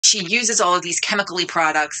she uses all of these chemically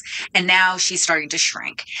products, and now she's starting to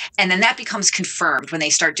shrink. And then that becomes confirmed when they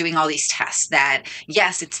start doing all these tests that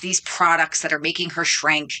yes, it's these products that are making her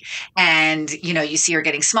shrink. And you see her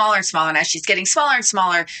getting smaller and smaller, and as she's getting smaller and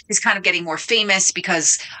smaller, she's kind of getting more famous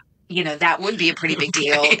because that would be a pretty big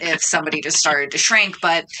deal Right. if somebody just started to shrink.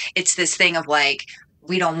 But it's this thing of like,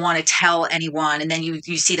 we don't want to tell anyone. And then you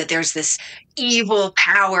see that there's this evil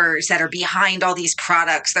powers that are behind all these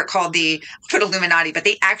products. They're called the Illuminati, but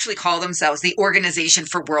they actually call themselves the Organization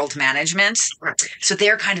for World Management. Right. So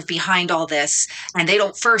they're kind of behind all this. And they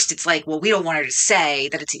don't, first, it's like, well, we don't want her to say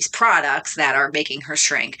that it's these products that are making her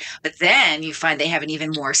shrink. But then you find they have an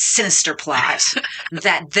even more sinister plot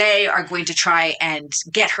that they are going to try and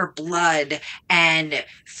get her blood and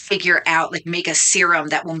figure out, like, make a serum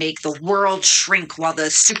that will make the world shrink while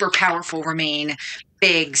the super powerful remain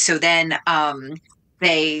big. So then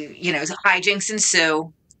hijinks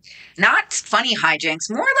ensue. Not funny hijinks,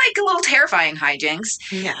 more like a little terrifying hijinks.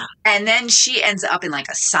 Yeah. And then she ends up in like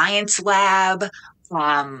a science lab.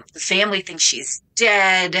 The family thinks she's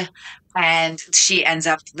dead, and she ends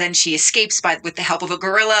up, then she escapes with the help of a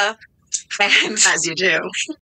gorilla. And As you do.